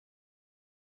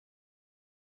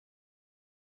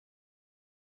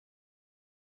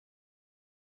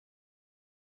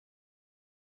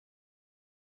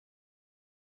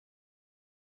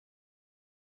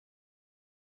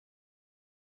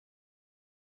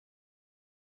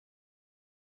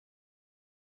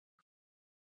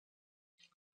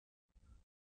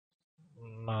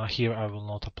Now here I will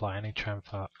not apply any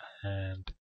chamfer,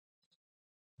 and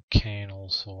can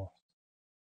also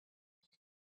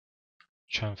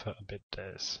chamfer a bit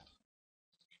this.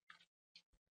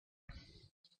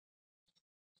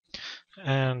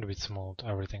 And with smooth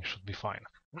everything should be fine.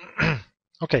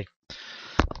 Okay.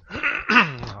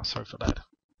 Sorry for that.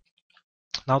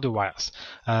 Now the wires.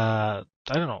 I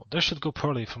don't know, they should go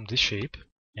probably from this shape,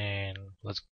 and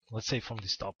let's say from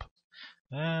this top,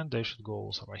 and they should go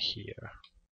somewhere here.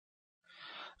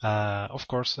 Of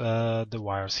course, the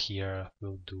wires here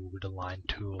will do with the line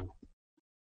tool.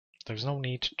 There's no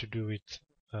need to do it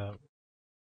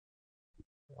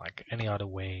like any other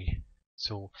way.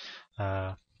 So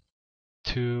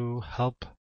to help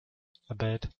a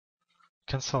bit, you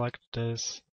can select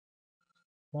this,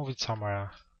 move it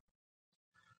somewhere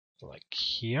like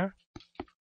here.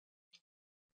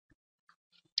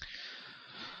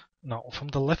 Now from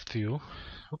the left view,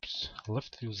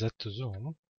 left view Z to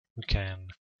zoom, we can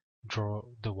draw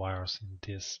the wires in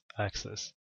this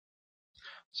axis.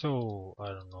 So I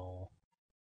don't know,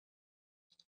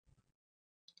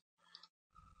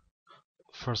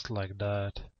 first like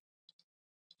that,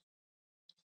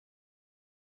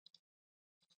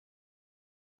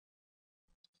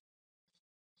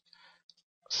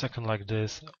 second like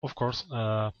this. Of course,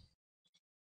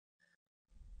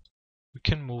 we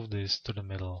can move this to the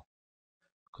middle,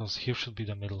 because here should be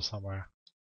the middle somewhere.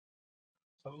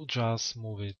 I will just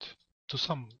move it to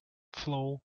some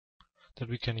flow that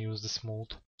we can use the smooth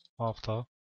after.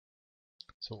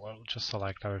 So I'll just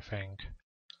select everything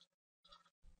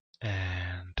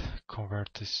and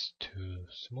convert this to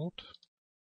smooth.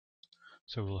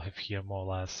 So we'll have here more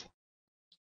or less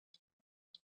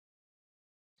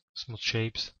smooth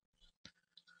shapes.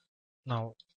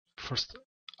 Now first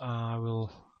I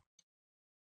will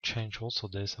change also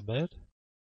this a bit,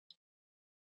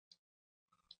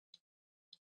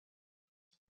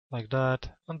 like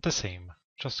that, and the same,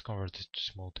 just convert it to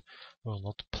smooth. We will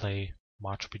not play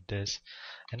much with this.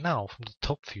 And now from the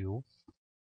top view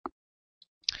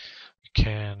we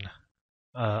can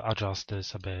adjust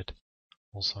this a bit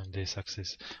also in this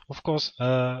axis. Of course,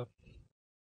 I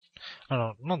don't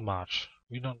know, not much.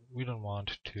 We don't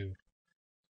want to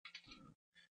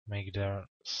make there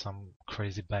some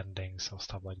crazy bendings or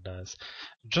stuff like this.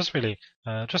 Just really,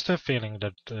 just a feeling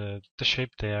that the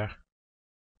shape there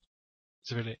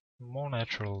is really more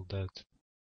natural than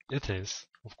it is,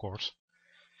 of course.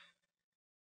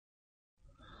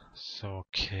 So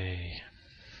okay,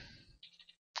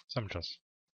 so I'm just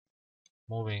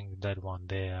moving that one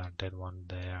there,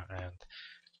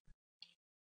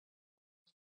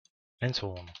 and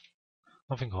so on.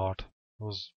 Nothing hard. I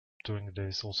was doing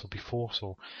this also before,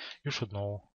 so you should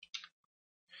know.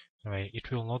 Anyway,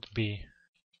 it will not be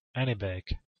any big.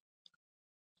 It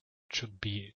should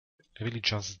be really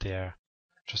just there,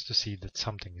 just to see that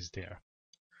something is there.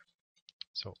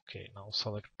 So okay, now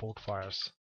select both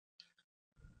wires.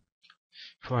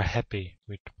 If you are happy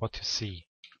with what you see,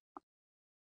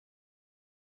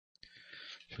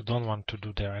 if you don't want to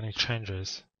do there any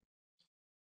changes,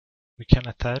 we can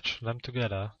attach them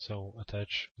together. So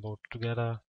attach both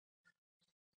together.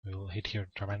 We will hit here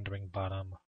the rendering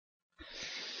button,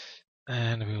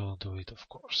 and we will do it, of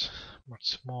course, much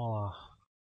smaller.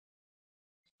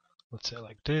 Let's say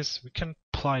like this. We can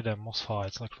apply them most far.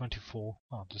 It's like 24.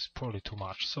 Oh, this is probably too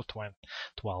much. So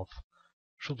 12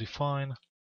 should be fine.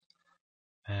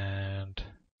 And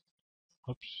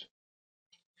oops,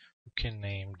 we can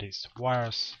name these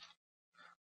wires.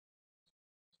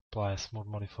 Apply a smooth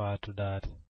modifier to that,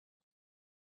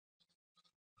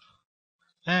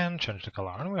 and change the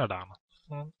color, and we are done.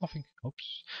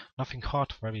 Nothing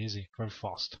hard, very easy, very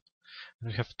fast. And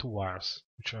we have two wires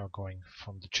which are going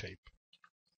from the shape.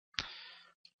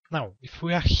 Now, if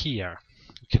we are here,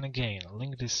 we can again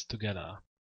link this together.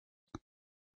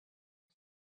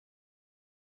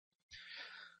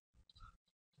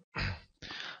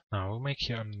 Now we'll make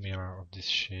here a mirror of this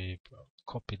shape,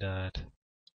 copy that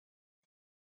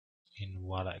in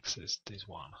y-axis, this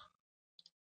one.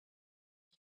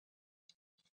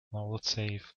 Now let's say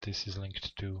if this is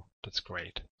linked to, that's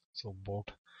great. So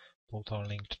both are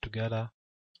linked together.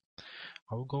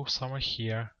 I will go somewhere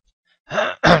here.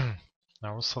 Now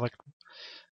I will select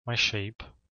my shape,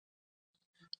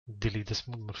 delete the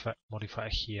smooth modifier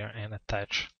here, and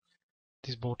attach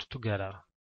these both together.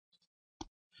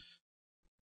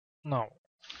 Now,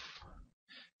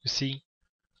 you see,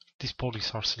 these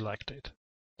polys are selected.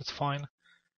 That's fine.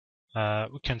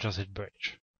 We can just hit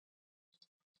bridge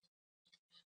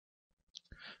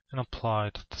and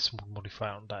apply the smooth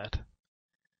modifier on that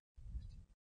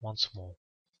once more.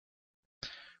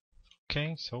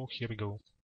 Okay, so here we go.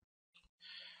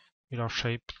 with our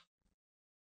shape.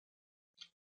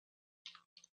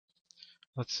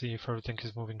 Let's see if everything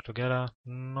is moving together.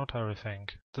 Not everything.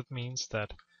 That means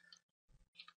that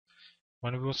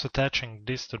when we was attaching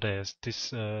this to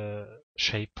this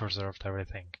shape preserved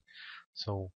everything.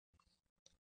 So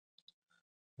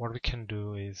what we can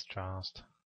do is just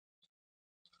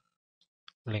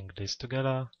link this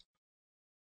together,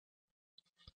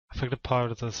 affect the power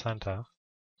to the center,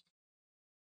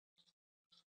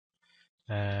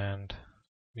 and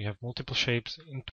we have multiple shapes into